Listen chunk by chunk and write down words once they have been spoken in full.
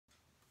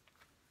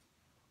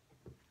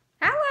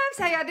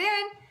how y'all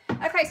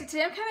doing? Okay, so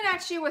today I'm coming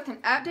at you with an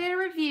updated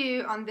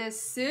review on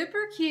this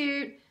super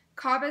cute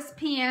Cabas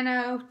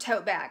piano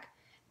tote bag.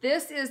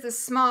 This is the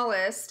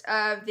smallest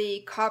of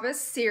the Cabas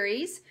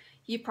series.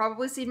 You've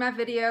probably seen my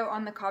video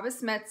on the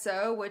Cabas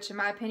Mezzo, which in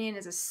my opinion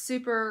is a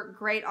super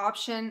great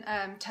option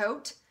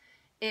tote.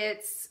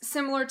 It's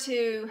similar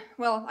to,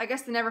 well, I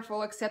guess the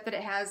Neverfull, except that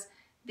it has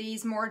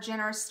these more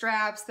generous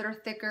straps that are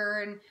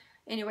thicker. And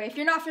anyway, if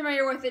you're not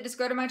familiar with it, just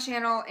go to my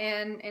channel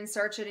and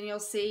search it and you'll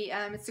see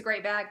it's a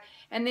great bag.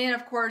 And then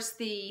of course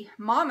the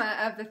mama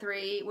of the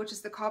three, which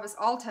is the Cabas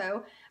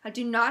Alto. I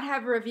do not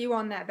have a review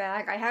on that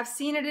bag. I have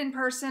seen it in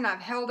person, I've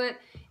held it.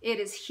 It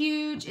is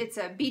huge, it's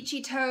a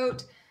beachy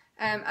tote.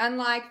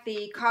 Unlike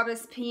the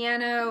Cabas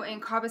Piano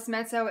and Cabas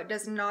Mezzo, it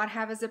does not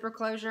have a zipper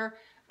closure.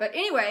 But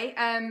anyway,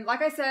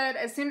 like I said,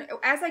 as soon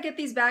as I get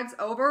these bags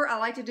over, I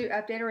like to do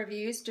updated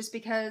reviews just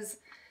because,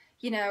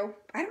 you know,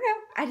 I don't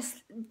know,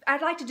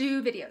 I'd like to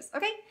do videos,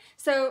 okay?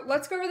 So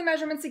let's go over the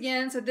measurements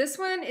again. So this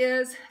one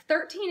is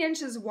 13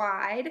 inches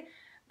wide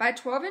by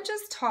 12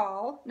 inches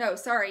tall. No,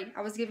 sorry,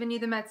 I was giving you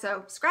the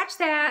Mezzo. Scratch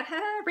that,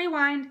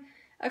 rewind.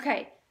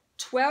 Okay,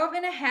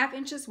 12.5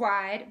 inches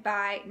wide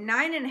by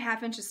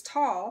 9.5 inches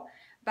tall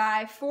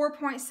by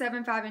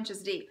 4.75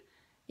 inches deep.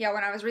 Yeah,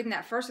 when I was reading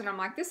that first one, I'm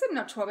like, this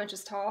isn't 12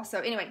 inches tall. So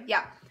anyway,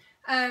 yeah.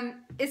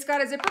 It's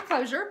got a zipper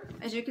closure,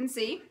 as you can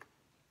see.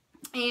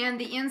 And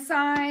the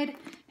inside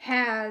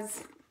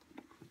has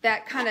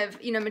that kind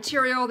of, you know,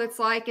 material that's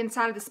like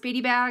inside of the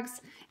Speedy bags.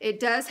 It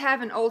does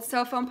have an old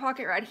cell phone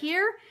pocket right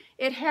here.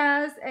 It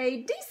has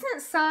a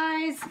decent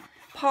size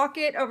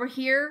pocket over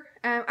here.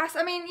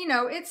 I mean, you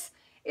know, it's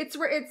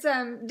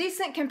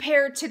decent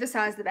compared to the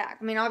size of the bag.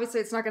 I mean, obviously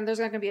it's not gonna, there's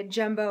not gonna be a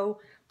jumbo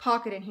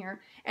pocket in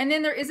here. And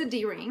then there is a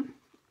D-ring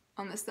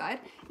on this side.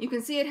 You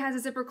can see it has a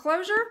zipper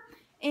closure.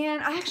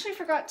 And I actually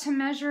forgot to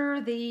measure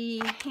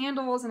the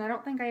handles, and I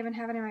don't think I even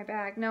have it in my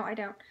bag. No, I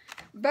don't.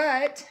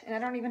 But, and I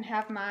don't even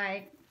have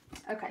my,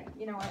 okay,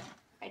 you know what?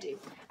 I do.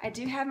 I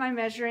do have my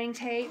measuring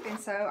tape, and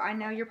so I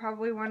know you're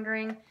probably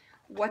wondering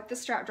what the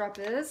strap drop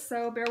is.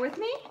 So bear with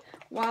me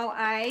while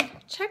I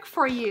check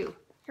for you.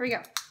 Here we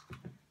go.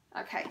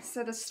 Okay,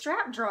 so the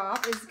strap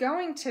drop is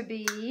going to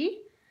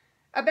be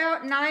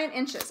about 9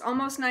 inches,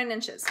 almost 9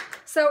 inches.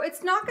 So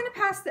it's not going to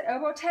pass the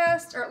elbow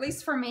test, or at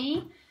least for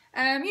me.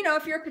 You know,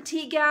 if you're a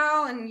petite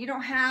gal and you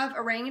don't have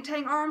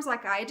orangutan arms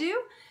like I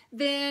do,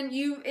 then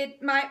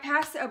it might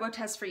pass the elbow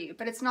test for you,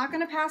 but it's not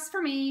going to pass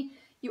for me.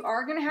 You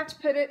are going to have to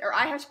put it, or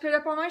I have to put it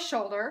up on my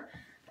shoulder.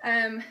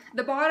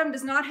 The bottom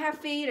does not have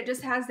feet. It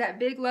just has that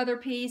big leather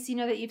piece, you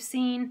know, that you've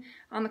seen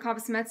on the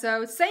Cabas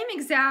Mezzo. Same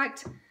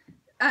exact,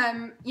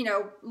 you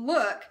know,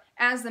 look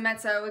as the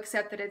Mezzo,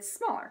 except that it's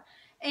smaller.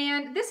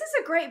 And this is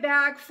a great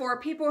bag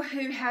for people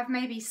who have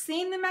maybe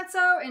seen the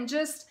Mezzo and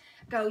just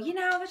go, you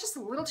know, that's just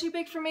a little too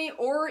big for me.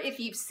 Or if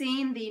you've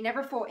seen the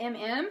Neverfull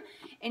MM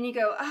and you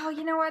go, oh,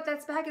 you know what,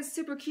 that bag is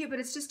super cute, but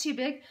it's just too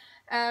big.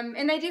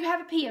 And they do have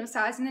a PM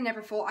size in the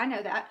Neverfull, I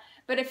know that.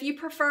 But if you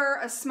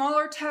prefer a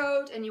smaller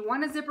tote and you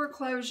want a zipper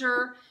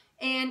closure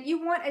and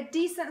you want a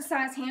decent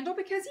size handle,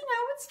 because, you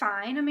know, it's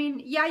fine. I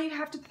mean, yeah, you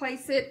have to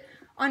place it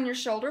on your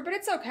shoulder, but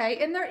it's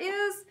okay. And there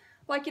is,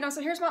 like, you know,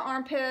 so here's my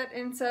armpit,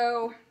 and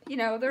so, you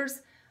know,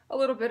 there's a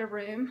little bit of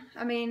room.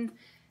 I mean,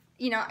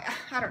 you know,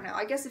 I don't know.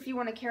 I guess if you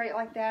want to carry it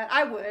like that,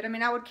 I would. I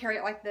mean, I would carry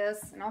it like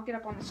this, and I'll get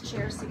up on this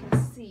chair so you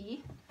can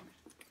see.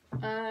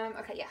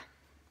 Okay, yeah.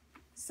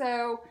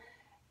 So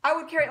I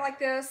would carry it like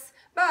this,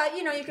 but,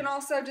 you know, you can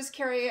also just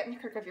carry it in the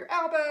crook of your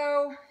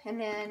elbow, and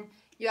then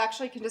you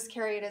actually can just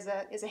carry it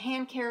as a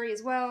hand carry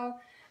as well.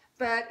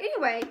 But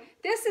anyway,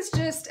 this is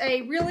just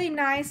a really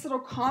nice little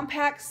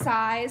compact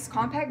size,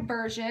 compact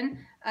version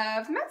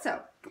of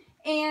Mezzo.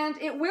 And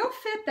it will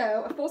fit,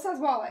 though, a full-size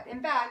wallet.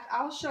 In fact,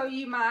 I'll show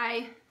you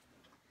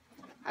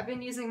I've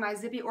been using my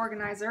zippy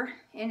organizer,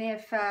 and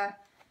if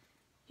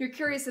you're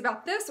curious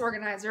about this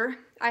organizer,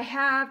 I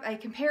have a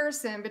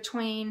comparison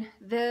between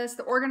this,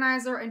 the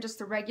organizer, and just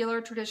the regular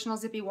traditional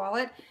zippy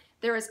wallet.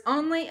 There is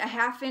only a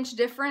 ½ inch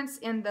difference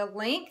in the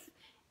length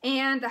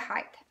and the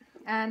height.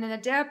 And then the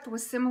depth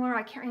was similar.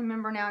 I can't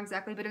remember now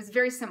exactly, but it was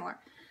very similar.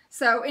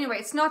 So anyway,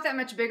 it's not that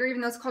much bigger,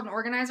 even though it's called an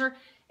organizer.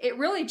 It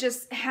really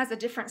just has a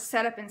different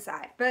setup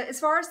inside. But as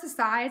far as the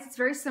size, it's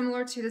very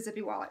similar to the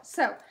zippy wallet.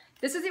 So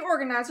this is the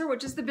organizer,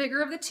 which is the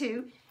bigger of the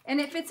two, and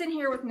it fits in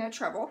here with no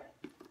trouble.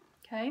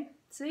 Okay,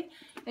 see?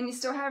 And you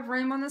still have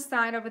room on the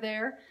side over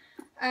there.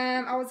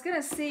 I was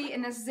gonna see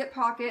in this zip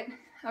pocket.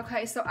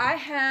 Okay, so I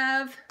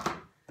have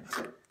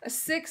a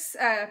 6,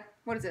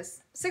 what is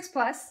this? 6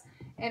 plus,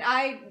 and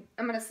I'm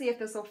gonna see if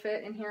this will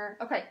fit in here.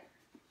 Okay,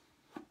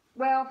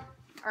 well,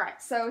 all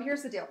right, so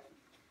here's the deal.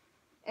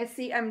 And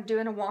see, I'm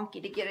doing a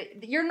wonky to get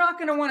it. You're not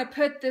gonna wanna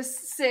put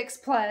this 6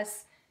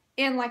 plus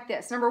in like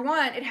this. Number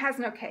one, it has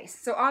no case.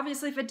 So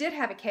obviously if it did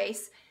have a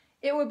case,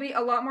 it would be a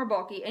lot more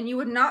bulky, and you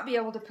would not be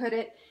able to put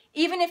it,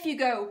 even if you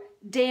go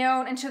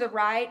down and to the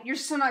right, you're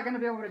still not going to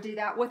be able to do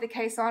that with a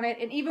case on it.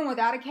 And even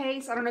without a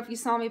case, I don't know if you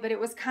saw me, but it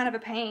was kind of a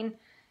pain,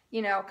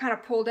 you know, kind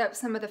of pulled up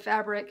some of the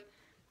fabric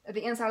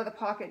the inside of the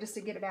pocket just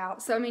to get it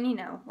out. So, I mean, you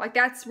know, like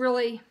that's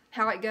really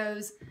how it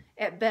goes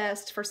at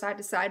best for side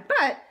to side.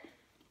 But,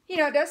 you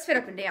know, it does fit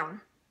up and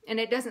down. And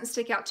it doesn't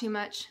stick out too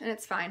much, and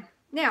it's fine.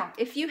 Now,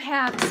 if you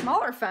have a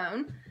smaller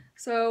phone,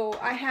 so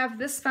I have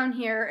this phone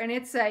here, and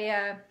it's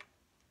a,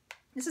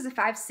 this is a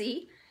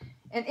 5C,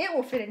 and it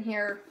will fit in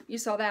here. You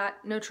saw that,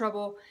 no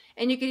trouble.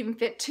 And you could even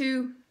fit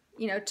two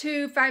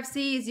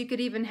 5Cs. You could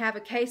even have a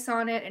case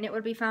on it, and it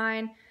would be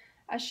fine.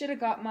 I should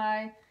have got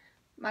my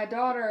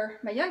daughter,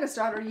 my youngest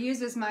daughter,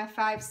 uses my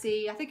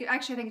 5C. I think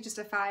it's just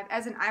a 5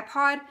 as an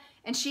iPod,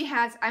 and she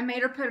has. I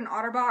made her put an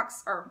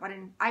OtterBox,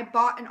 I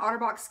bought an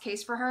OtterBox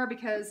case for her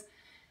because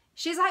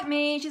she's like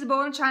me. She's a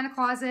bull in a china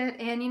closet,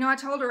 and you know, I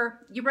told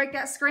her, you break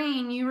that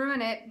screen, you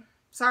ruin it.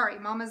 Sorry,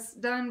 Mama's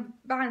done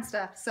buying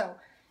stuff. So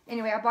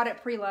anyway, I bought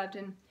it pre-loved,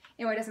 and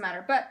anyway, it doesn't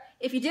matter. But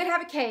if you did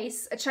have a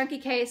case, a chunky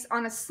case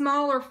on a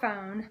smaller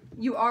phone,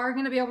 you are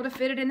going to be able to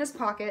fit it in this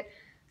pocket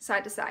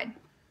side to side,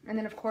 and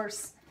then of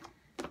course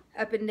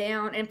up and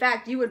down. In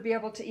fact, you would be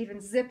able to even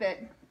zip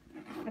it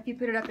if you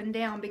put it up and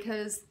down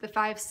because the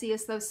 5C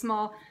is so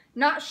small.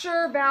 Not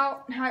sure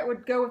about how it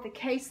would go with the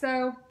case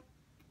though.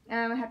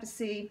 I have to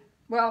see.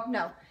 Well,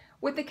 no.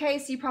 With the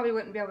case, you probably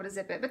wouldn't be able to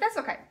zip it, but that's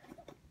okay.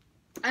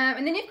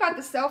 And then you've got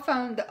the cell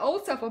phone, the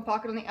old cell phone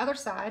pocket on the other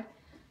side.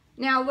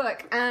 Now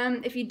look,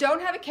 if you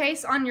don't have a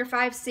case on your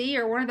 5C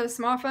or one of those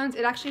small phones,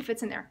 it actually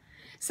fits in there.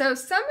 So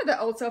some of the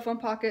old cell phone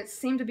pockets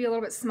seem to be a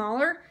little bit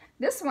smaller.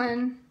 This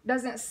one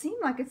doesn't seem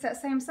like it's that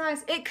same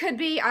size. It could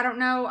be, I don't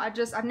know.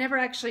 I've never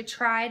actually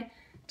tried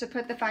to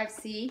put the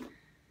 5C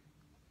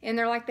in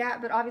there like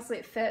that, but obviously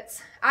it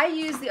fits. I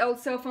use the old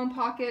cell phone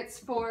pockets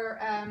for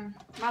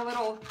my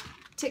little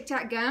Tic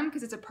Tac gum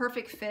because it's a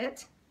perfect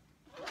fit.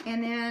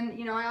 And then,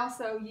 you know, I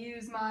also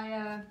use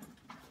my,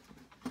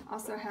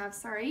 also have,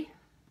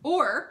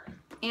 or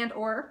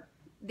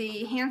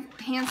the hand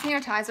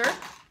sanitizer.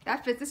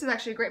 That fits. This is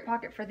actually a great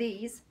pocket for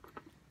these.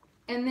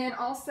 And then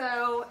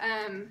also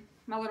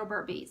my little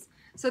burp beads.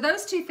 So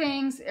those two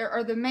things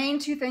are the main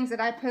two things that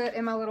I put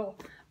in my little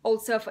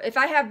old cell phone. If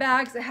I have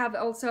bags that have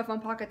the old cell phone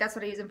pocket, that's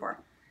what I use them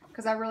for.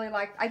 Because I really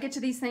like, I get to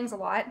these things a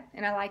lot,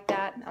 and I like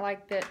that. I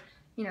like that,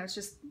 you know,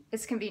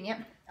 it's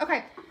convenient.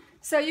 Okay,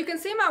 so you can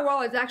see my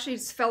wallet actually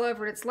just fell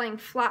over. It's laying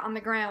flat on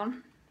the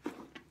ground,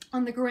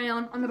 on the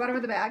bottom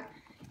of the bag.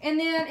 And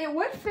then it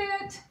would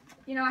fit,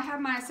 you know, I have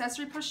my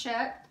accessory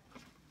pochette.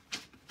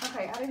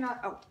 Okay, I did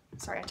not, oh,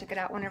 sorry, I took it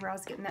out whenever I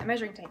was getting that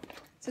measuring tape.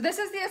 So this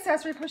is the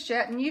accessory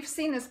pochette, and you've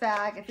seen this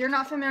bag. If you're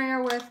not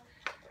familiar with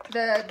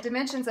the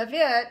dimensions of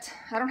it,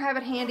 I don't have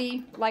it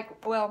handy,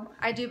 like, well,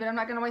 I do, but I'm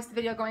not going to waste the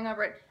video going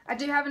over it. I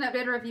do have an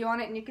updated review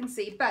on it, and you can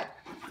see, but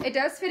it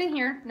does fit in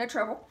here, no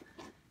trouble.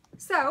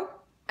 So,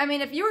 I mean,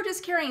 if you were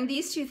just carrying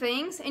these two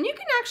things, and you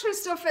can actually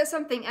still fit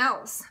something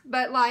else,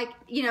 but like,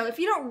 you know, if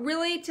you don't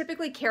really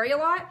typically carry a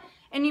lot,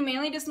 and you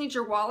mainly just need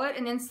your wallet,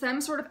 and then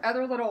some sort of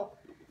other little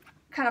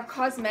kind of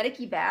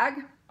cosmetic-y bag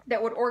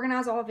that would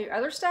organize all of your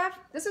other stuff,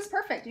 this is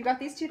perfect. You got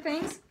these two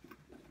things.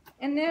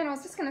 And then I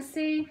was just going to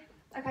see,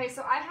 okay,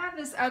 so I have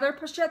this other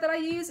pochette that I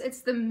use.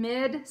 It's the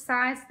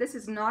mid-size. This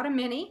is not a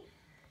mini.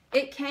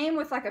 It came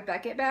with like a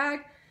bucket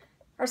bag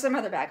or some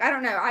other bag. I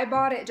don't know. I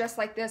bought it just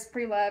like this,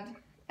 pre-loved.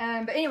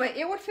 But anyway,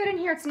 it would fit in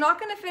here. It's not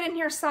going to fit in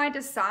here side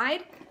to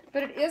side,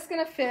 but it is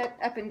going to fit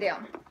up and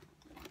down.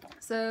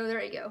 So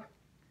there you go.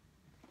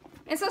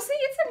 And so see,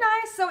 it's a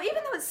nice, so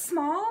even though it's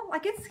small,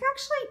 like it's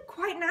actually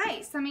quite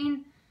nice. I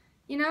mean,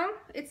 you know,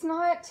 it's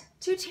not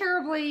too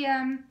terribly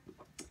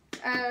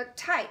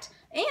tight.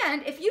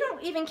 And if you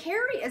don't even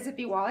carry a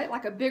zippy wallet,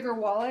 like a bigger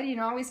wallet, you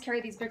know, I always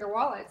carry these bigger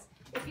wallets.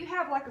 If you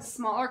have like a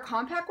smaller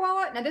compact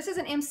wallet, now this is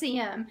an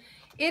MCM.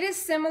 It is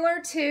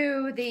similar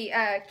to the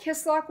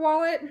Kiss Lock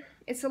wallet.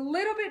 It's a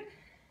little bit,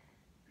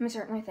 let me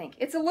certainly think.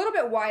 It's a little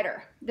bit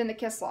wider than the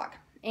Kiss Lock.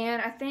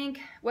 And I think,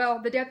 well,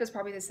 the depth is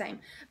probably the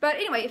same. But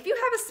anyway, if you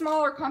have a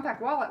smaller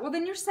compact wallet, well,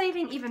 then you're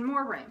saving even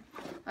more room.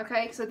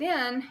 Okay, so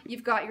then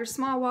you've got your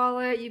small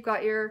wallet, you've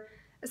got your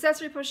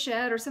accessory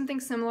pochette or something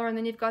similar, and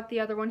then you've got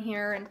the other one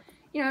here, and,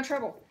 you know,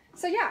 trouble.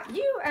 So yeah,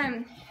 you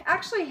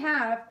actually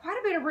have quite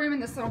a bit of room in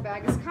this little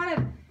bag. It's kind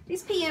of,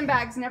 these PM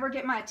bags never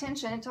get my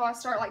attention until I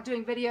start like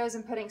doing videos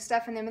and putting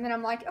stuff in them, and then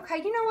I'm like, okay,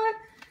 you know what?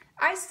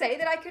 I say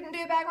that I couldn't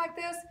do a bag like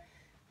this.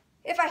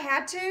 If I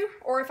had to,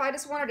 or if I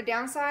just wanted to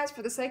downsize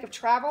for the sake of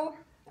travel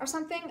or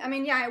something, I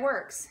mean, yeah, it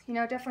works. You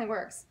know, it definitely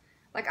works.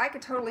 Like, I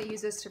could totally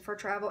use this for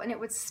travel, and it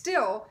would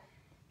still,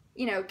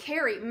 you know,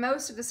 carry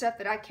most of the stuff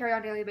that I carry on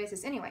a daily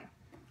basis anyway.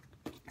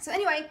 So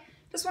anyway,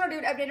 just want to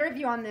do an updated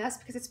review on this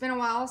because it's been a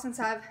while since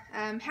I've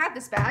had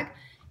this bag,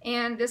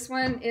 and this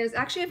one is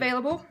actually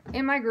available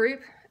in my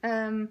group.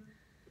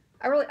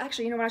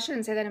 Actually, you know what, I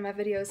shouldn't say that in my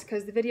videos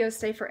because the videos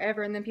stay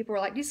forever, and then people were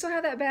like, do you still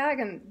have that bag?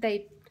 And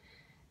they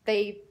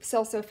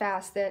sell so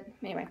fast that,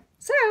 anyway.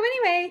 So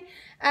anyway,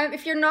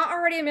 if you're not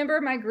already a member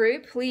of my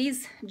group,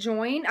 please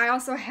join. I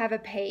also have a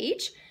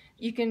page.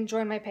 You can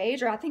join my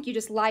page, or I think you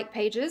just like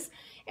pages.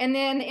 And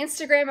then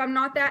Instagram, I'm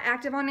not that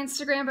active on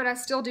Instagram, but I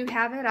still do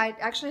have it. I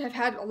actually have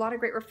had a lot of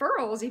great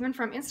referrals, even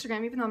from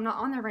Instagram, even though I'm not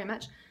on there very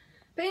much.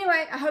 But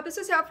anyway, I hope this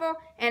was helpful,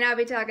 and I'll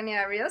be talking to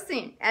you real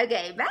soon.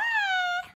 Okay, bye!